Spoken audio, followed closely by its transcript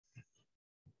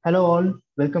Hello all,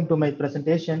 welcome to my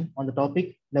presentation on the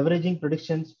topic leveraging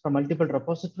predictions from multiple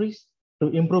repositories to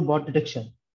improve bot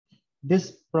detection.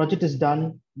 This project is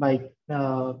done by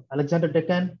Alexandre,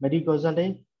 Decan, Mehdi,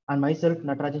 Golzadeh, and myself,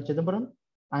 Natarajan Chidambaram.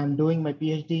 I am doing my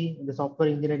PhD in the software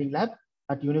engineering lab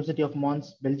at University of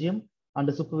Mons, Belgium,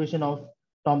 under supervision of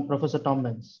Professor Tom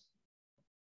Mens.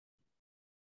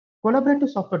 Collaborative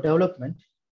software development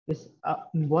is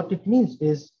what it means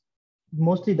is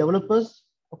mostly developers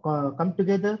come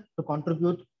together to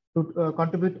contribute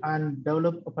and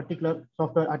develop a particular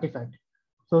software artifact.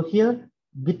 So here,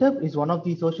 GitHub is one of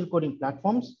the social coding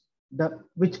platforms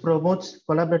which promotes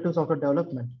collaborative software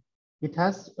development. It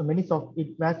has many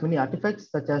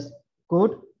artifacts such as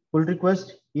code, pull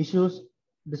requests, issues,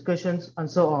 discussions,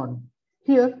 and so on.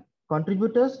 Here,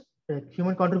 contributors,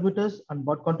 human contributors and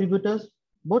bot contributors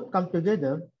both come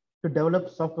together to develop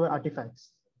software artifacts.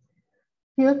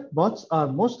 Here, bots are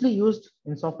mostly used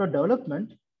in software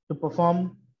development to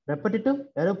perform repetitive,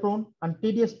 error-prone, and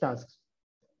tedious tasks.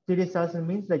 Tedious tasks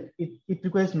means like it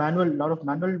requires a lot of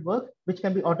manual work, which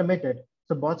can be automated.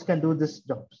 So bots can do these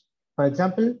jobs. For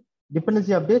example,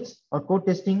 dependency updates or code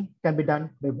testing can be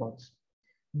done by bots.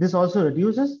 This also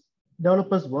reduces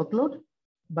developers' workload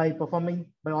by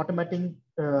automating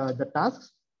the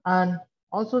tasks, and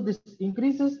also this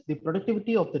increases the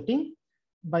productivity of the team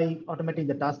by automating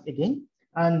the task again.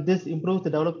 And this improves the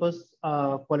developers'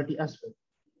 quality as well.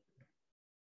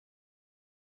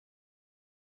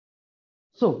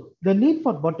 So the need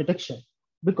for bot detection,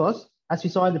 because as we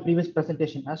saw in the previous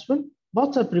presentation as well,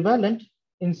 bots are prevalent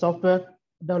in software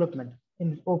development,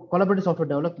 in collaborative software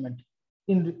development.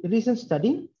 In recent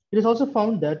study, it is also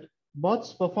found that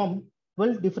bots perform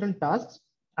 12 different tasks,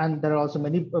 and there are also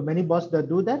many bots that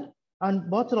do that. And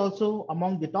bots are also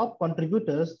among the top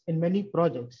contributors in many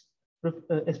projects,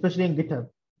 especially in GitHub.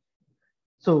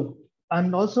 So,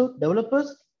 and also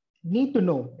developers need to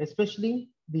know,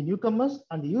 especially the newcomers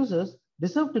and the users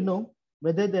deserve to know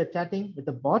whether they're chatting with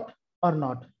a bot or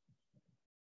not.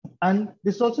 And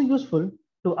this is also useful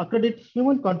to accredit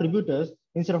human contributors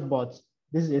instead of bots.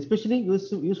 This is especially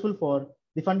useful for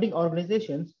the funding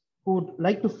organizations who would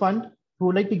like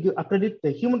to accredit the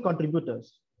human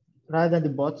contributors rather than the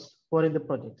bots who are in the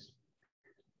projects.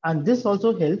 And this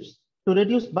also helps to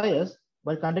reduce bias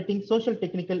while conducting social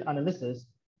technical analysis,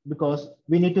 because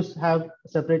we need to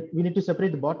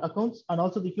separate the bot accounts and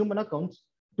also the human accounts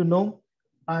to know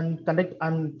and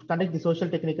conduct the social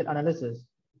technical analysis.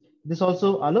 This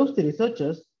also allows the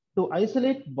researchers to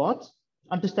isolate bots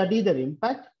and to study their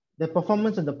impact, their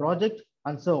performance in the project,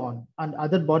 and so on, and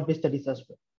other bot-based studies as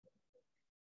well.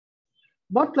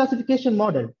 Bot classification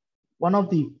model, one of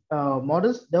the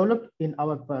models developed in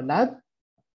our lab,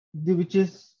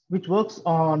 which works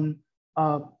on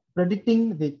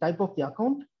predicting the type of the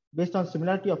account based on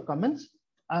similarity of comments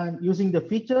and using the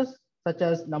features such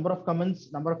as number of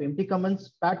comments, number of empty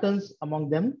comments, patterns among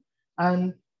them.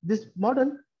 And this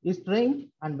model is trained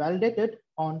and validated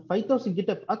on 5,000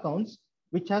 GitHub accounts,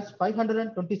 which has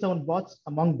 527 bots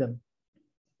among them.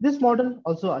 This model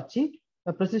also achieved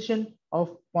a precision of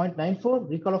 0.94,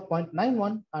 recall of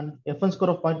 0.91, and F1 score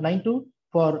of 0.92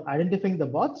 for identifying the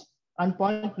bots, and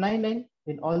 0.99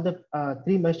 in all the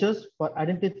three measures for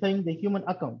identifying the human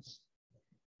accounts.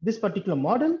 This particular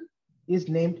model is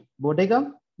named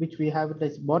Bodega, which we have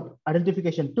as bot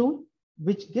identification tool,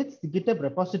 which gets the GitHub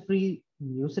repository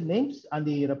usernames and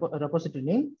the repository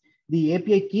name, the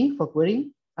API key for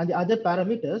querying, and the other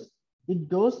parameters. It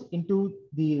goes into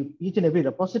each and every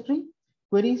repository,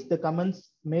 queries the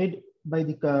comments made by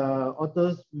the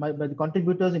authors, by the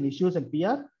contributors in issues and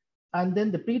PR, and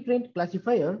then the pre-trained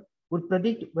classifier would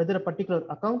predict whether a particular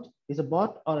account is a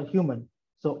bot or a human.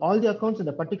 So all the accounts in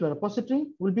the particular repository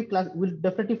will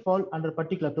definitely fall under a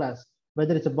particular class,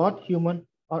 whether it's a bot, human,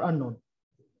 or unknown.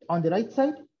 On the right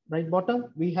side, right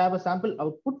bottom, we have a sample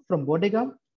output from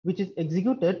Bodega, which is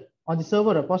executed on the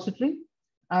server repository.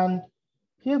 And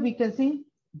here we can see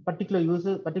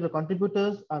particular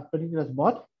contributors are predicted as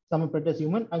bot, some are predicted as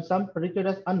human, and some predicted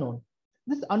as unknown.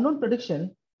 This unknown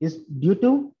prediction is due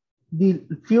to the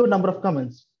fewer number of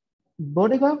comments.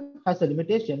 Bodega has a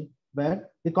limitation where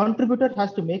the contributor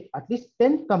has to make at least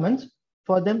 10 comments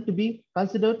for them to be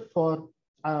considered for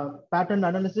pattern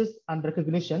analysis and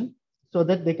recognition, so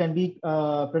that they can be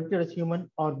predicted as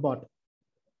human or bot.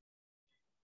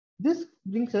 This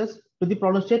brings us to the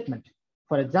problem statement.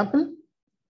 For example,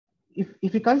 if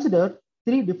you consider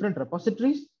 3 different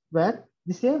repositories where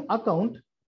the same account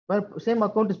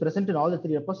is present in all the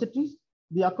 3 repositories,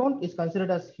 the account is considered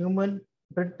as human,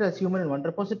 predicted as human in one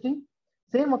repository,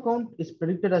 same account is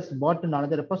predicted as bot in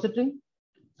another repository,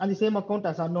 and the same account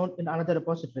as unknown in another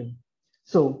repository.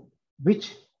 So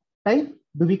which type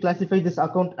do we classify this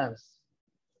account as?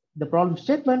 The problem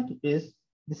statement is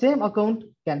the same account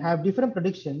can have different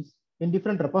predictions in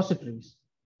different repositories.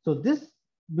 So this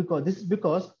is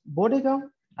because Bodega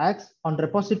acts on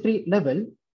repository level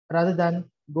rather than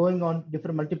going on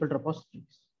different multiple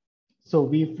repositories. So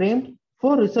we framed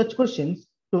 4 research questions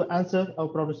to answer our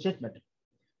problem statement.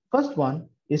 First one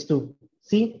is to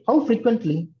see how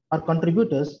frequently are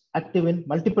contributors active in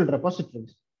multiple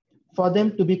repositories. For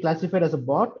them to be classified as a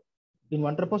bot in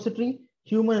one repository,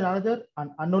 human in another,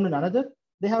 and unknown in another,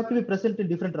 they have to be present in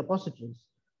different repositories.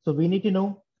 So we need to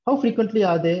know how frequently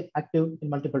are they active in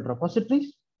multiple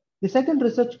repositories. The second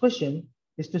research question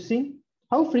is to see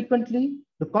how frequently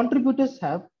the contributors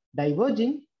have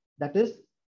diverging, that is,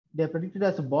 they are predicted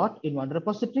as a bot in one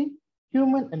repository,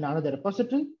 human in another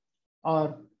repository,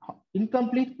 or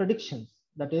incomplete predictions,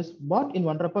 that is, bot in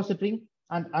one repository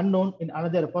and unknown in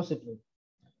another repository.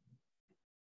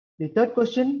 The third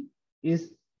question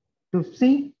is to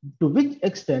see to which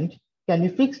extent can we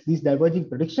fix these diverging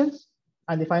predictions.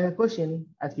 And the final question,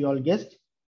 as we all guessed,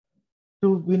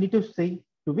 we need to see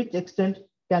to which extent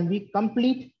can we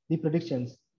complete the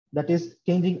predictions, that is,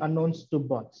 changing unknowns to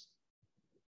bots.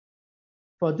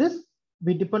 For this,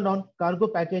 we depend on Cargo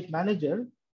Package Manager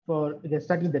for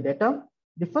extracting the data.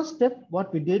 The first step,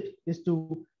 what we did is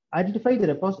to identify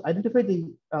the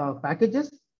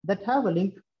packages that have a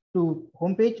link to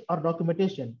homepage or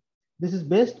documentation. This is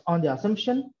based on the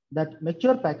assumption that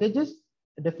mature packages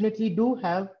definitely do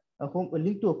have a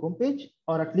link to a homepage,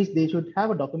 or at least they should have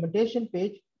a documentation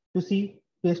page to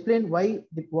explain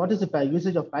what is the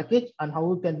usage of package and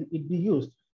how can it be used.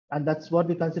 And that's what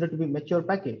we consider to be mature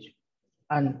package.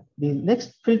 And the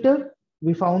next filter,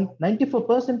 we found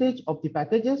 94% of the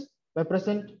packages were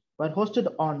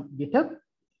hosted on GitHub.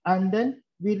 And then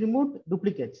we removed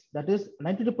duplicates. That is,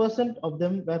 92% of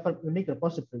them were for unique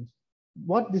repositories.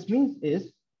 What this means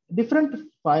is different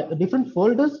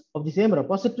folders of the same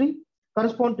repository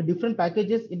correspond to different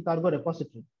packages in Cargo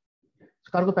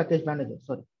Package Manager,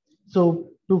 sorry. So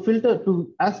to filter,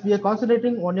 as we are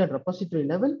concentrating only on repository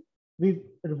level, we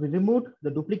removed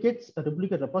the duplicate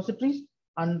repositories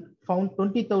and found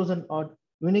 20,000 odd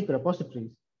unique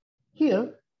repositories.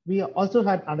 Here, we also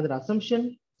had another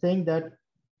assumption saying that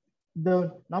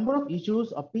the number of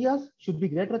issues or PRs should be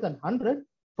greater than 100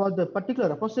 for the particular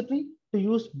repository to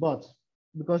use bots,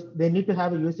 because they need to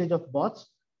have a usage of bots.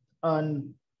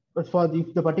 And for the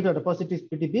particular repository is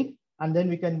pretty big, and then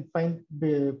we can find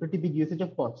the pretty big usage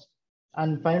of bots.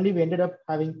 And finally, we ended up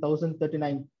having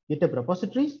 1,039 GitHub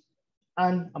repositories.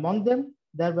 And among them,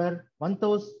 there were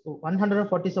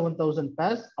 147,000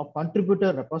 pairs of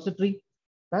contributor repository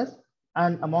pairs,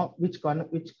 and which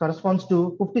corresponds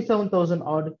to 57,000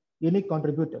 odd unique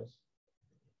contributors.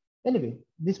 Anyway,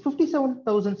 these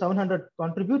 57,700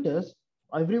 contributors,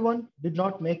 everyone did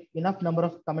not make enough number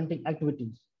of commenting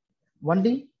activities.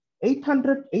 Only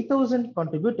 8,000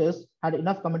 contributors had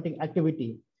enough commenting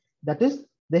activity. That is,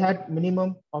 they had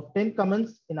minimum of 10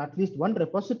 comments in at least one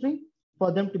repository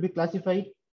for them to be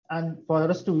classified and for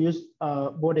us to use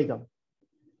Bodega.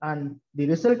 And the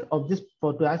result of this,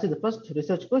 to answer the first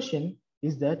research question,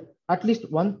 is that at least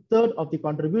 1/3 of the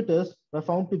contributors were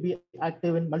found to be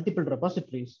active in multiple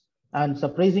repositories. And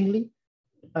surprisingly,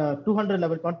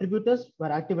 211 contributors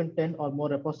were active in 10 or more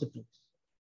repositories.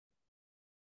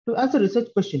 To answer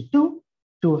research question 2,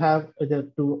 how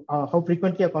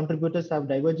frequently our contributors have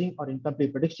diverging or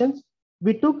incomplete predictions,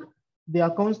 we took the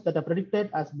accounts that are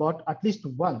predicted as bot at least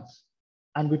once,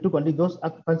 and we took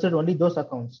considered only those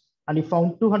accounts, and we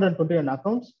found 229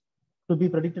 accounts to be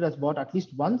predicted as bot at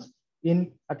least once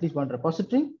in at least one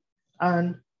repository.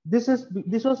 And this was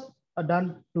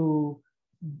done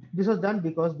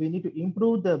because we need to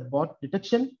improve the bot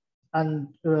detection, and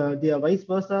the vice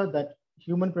versa, that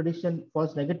human prediction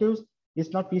false negatives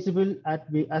is not feasible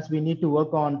as we need to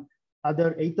work on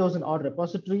other 8,000 odd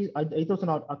repositories, 8,000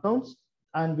 odd accounts,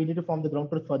 and we need to form the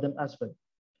ground truth for them as well.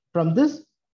 From this,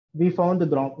 we found the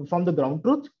ground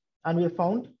truth, and we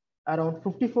found around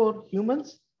 54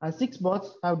 humans and 6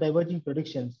 bots have diverging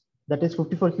predictions. That is,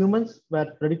 54 humans were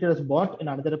predicted as bot in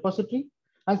another repository,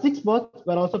 and 6 bots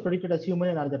were also predicted as human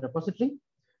in another repository,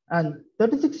 and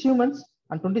 36 humans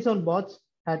and 27 bots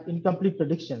had incomplete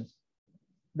predictions.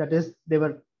 That is, they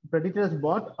were predicted as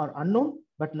bot or unknown,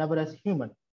 but never as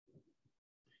human.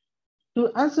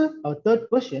 To answer our third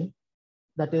question,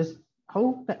 that is,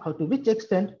 how to which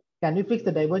extent can we fix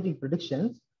the diverging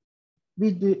predictions,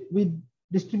 we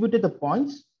distributed the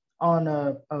points on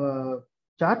a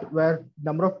chart where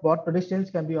number of bot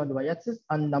predictions can be on the y-axis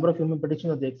and number of human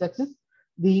predictions on the x-axis.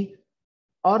 The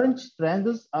orange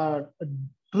triangles are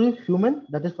true human,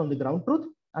 that is from the ground truth,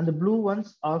 and the blue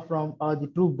ones are the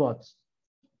true bots.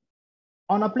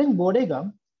 On applying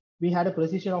Bodega, we had a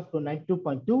precision of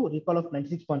 92.2, recall of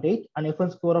 96.8, and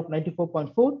F1 score of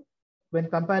 94.4 when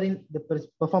comparing the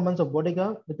performance of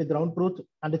Bodega with the ground truth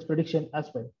and its prediction as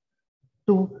well.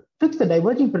 To fix the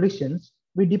diverging predictions,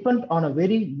 we depend on a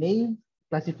very naive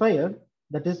classifier,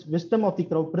 that is wisdom of the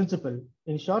crowd principle.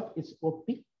 In short, it's OP.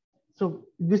 So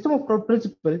wisdom of crowd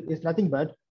principle is nothing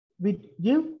but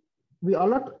we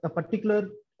allot a particular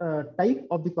type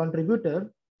of the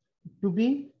contributor to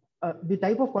be the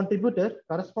type of contributor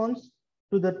corresponds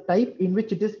to the type in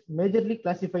which it is majorly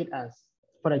classified as.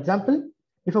 For example,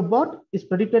 if a bot is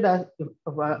predicted as,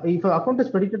 if an account is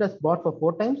predicted as bot for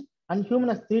 4 times and human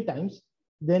as 3 times,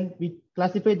 then we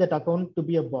classify that account to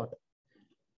be a bot.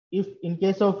 If in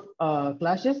case of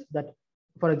clashes, that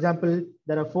for example,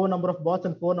 there are 4 number of bots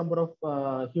and 4 number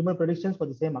of human predictions for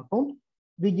the same account,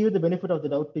 we give the benefit of the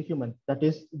doubt to human. That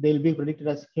is, they'll be predicted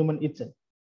as human itself.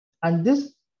 And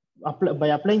this, by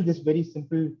applying this very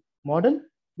simple model,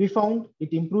 we found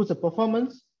it improves the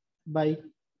performance by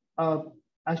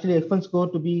actually F1 score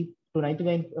to be to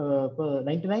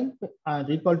 99 and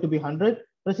recall to be 100,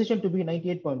 precision to be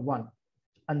 98.1.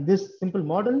 And this simple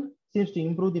model seems to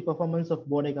improve the performance of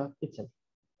Bodega itself.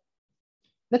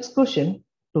 Next question,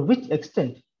 to which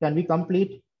extent can we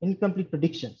complete incomplete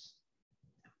predictions?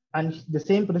 And the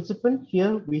same principle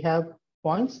here, we have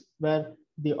points where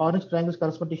the orange triangles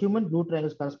correspond to human, blue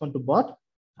triangles correspond to bot.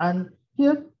 And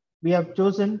here we have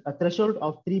chosen a threshold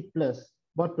of 3+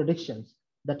 bot predictions.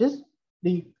 That is,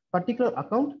 the particular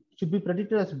account should be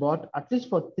predicted as bot at least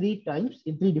for 3 times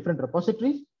in 3 different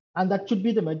repositories. And that should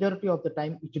be the majority of the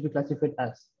time it should be classified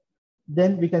as.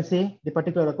 Then we can say the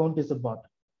particular account is a bot.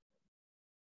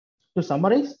 To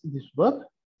summarize this work,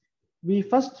 we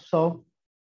first saw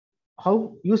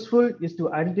how useful is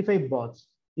to identify bots.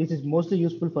 This is mostly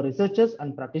useful for researchers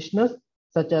and practitioners,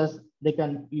 such as they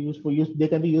can be used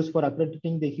for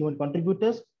accrediting the human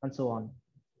contributors and so on.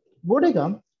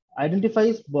 Bodega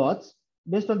identifies bots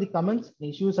based on the comments,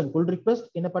 issues, and pull requests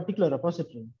in a particular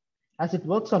repository. As it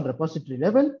works on repository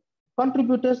level,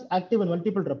 contributors active in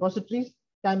multiple repositories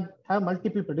can have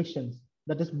multiple predictions,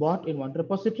 that is bot in one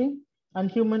repository and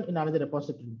human in another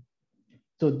repository.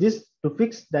 So this, to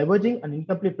fix diverging and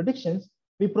incomplete predictions,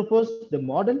 we proposed the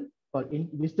model called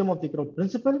wisdom of the crowd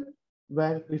principle,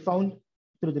 where we found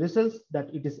through the results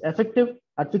that it is effective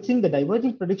at fixing the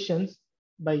diverging predictions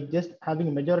by just having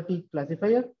a majority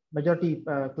classifier, majority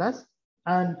class.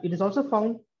 And it is also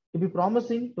found to be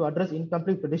promising to address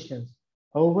incomplete predictions.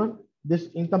 However, this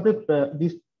incomplete,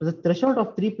 the threshold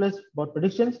of 3+ bot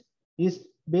predictions is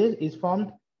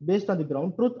formed based on the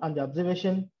ground truth and the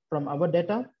observation from our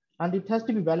data, and it has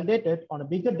to be validated on a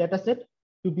bigger data set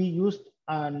to be used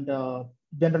and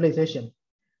generalization.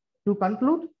 To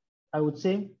conclude, I would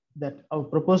say that our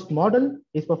proposed model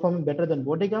is performing better than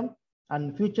Bodega,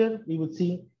 and in future we would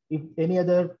see if any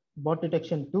other bot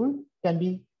detection tool can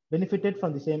be benefited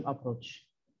from the same approach.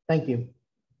 Thank you.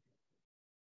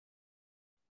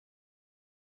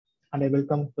 And I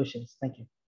welcome questions. Thank you.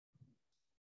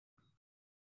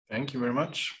 Thank you very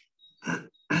much.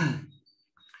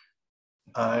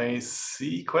 I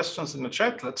see questions in the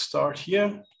chat. Let's start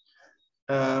here.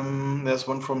 There's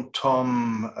one from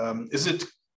Tom. Is it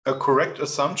a correct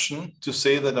assumption to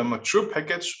say that a mature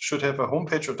package should have a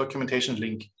homepage or documentation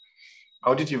link?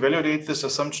 How did you validate this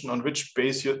assumption, on which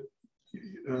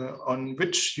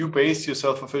you base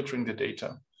yourself for filtering the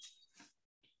data?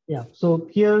 Yeah, so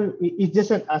here it's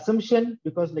just an assumption,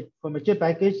 because like for mature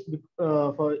package,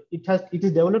 it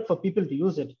is developed for people to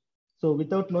use it. So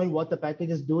without knowing what the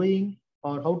package is doing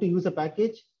or how to use a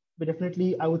package, but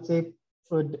definitely I would say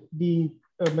the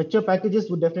mature packages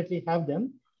would definitely have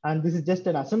them. And this is just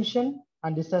an assumption,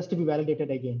 and this has to be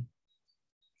validated again.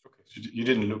 Okay, so you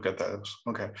didn't look at that.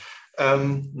 Okay.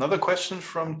 Another question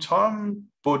from Tom.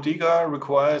 Bodega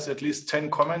requires at least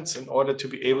 10 comments in order to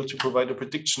be able to provide a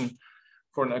prediction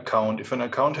for an account. If an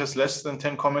account has less than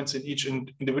 10 comments in each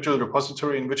individual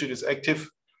repository in which it is active,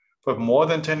 but more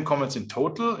than 10 comments in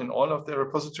total in all of the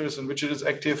repositories in which it is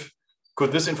active,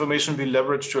 could this information be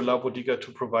leveraged to allow Bodega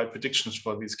to provide predictions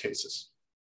for these cases?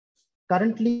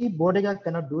 Currently, Bodega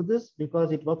cannot do this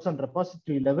because it works on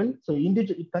repository level. So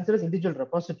it considers individual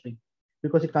repository,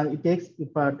 because it takes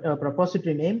a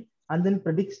repository name and then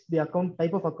predicts the account,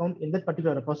 type of account in that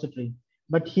particular repository.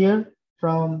 But here,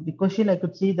 from the question, I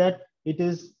could see that it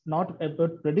is not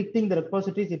about predicting the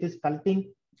repositories, it is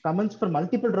collecting comments for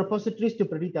multiple repositories to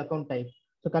predict the account type.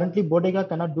 So currently Bodega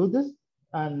cannot do this,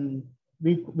 and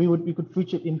we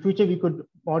could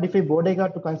modify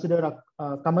Bodega to consider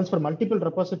comments for multiple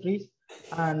repositories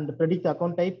and predict the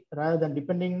account type, rather than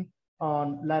depending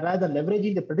on rather than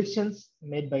leveraging the predictions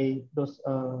made by those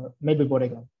made by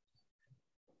Bodega.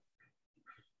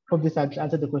 Hope this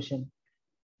answered the question.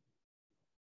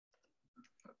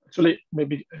 Actually,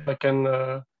 maybe I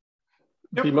can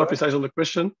be more precise on the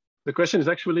question. The question is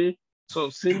actually, so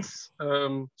since,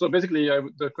 so basically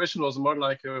the question was more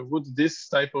like, would this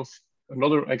type of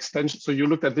another extension, so you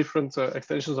looked at different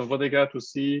extensions of Bodega to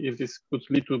see if this could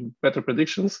lead to better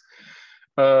predictions.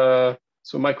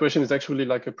 So my question is actually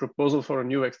like a proposal for a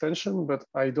new extension, but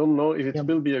I don't know if it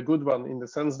will be a good one in the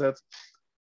sense that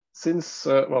since,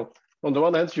 well, on the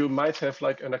one hand, you might have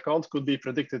like an account could be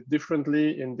predicted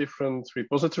differently in different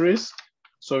repositories.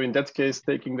 So in that case,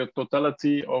 taking the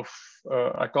totality of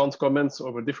account comments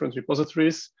over different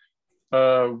repositories,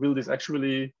 will this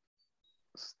actually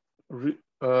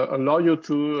allow you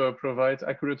to provide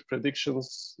accurate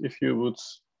predictions if you would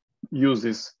use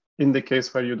this in the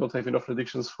case where you don't have enough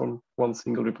predictions from one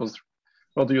single repository?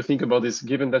 What do you think about this,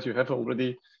 given that you have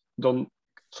already done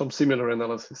some similar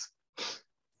analysis?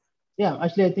 Yeah,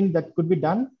 actually, I think that could be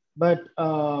done, but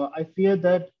I fear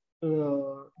that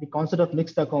the concept of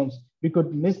mixed accounts, we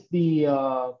could miss the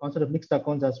concept of mixed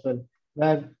accounts as well,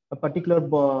 where a particular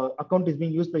account is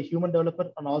being used by a human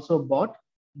developer and also a bot.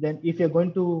 Then if you're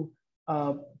going to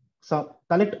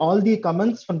collect all the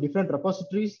comments from different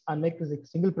repositories and make a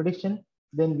single prediction,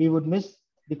 then we would miss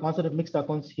the concept of mixed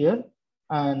accounts here.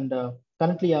 And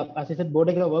currently, as I said,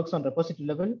 Bodega works on repository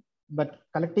level, but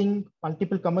collecting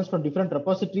multiple comments from different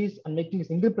repositories and making a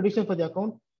single prediction for the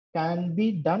account can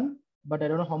be done, but I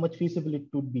don't know how much feasible it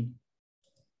would be.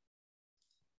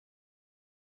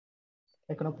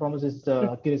 I cannot promise its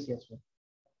accuracy as well.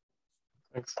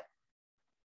 Thanks.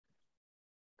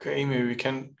 Okay, maybe we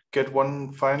can get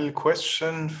one final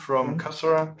question from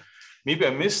Kasara. Maybe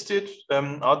I missed it.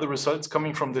 Are the results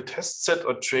coming from the test set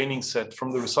or training set?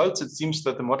 From the results, it seems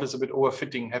that the model is a bit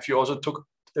overfitting. Have you also took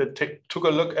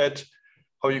a look at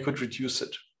how you could reduce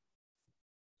it?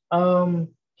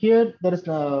 Here, there is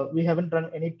we haven't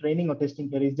run any training or testing.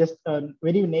 There is just a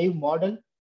very naive model,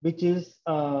 which is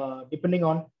depending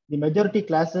on the majority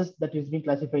classes that is being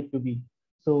classified to be.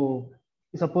 So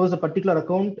suppose a particular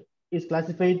account is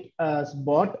classified as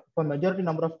bot for majority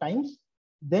number of times,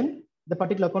 then the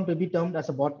particular account will be termed as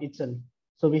a bot itself.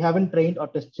 So we haven't trained or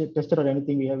tested or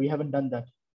anything. We haven't done that.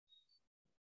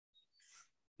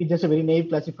 It's just a very naive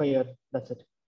classifier. That's it.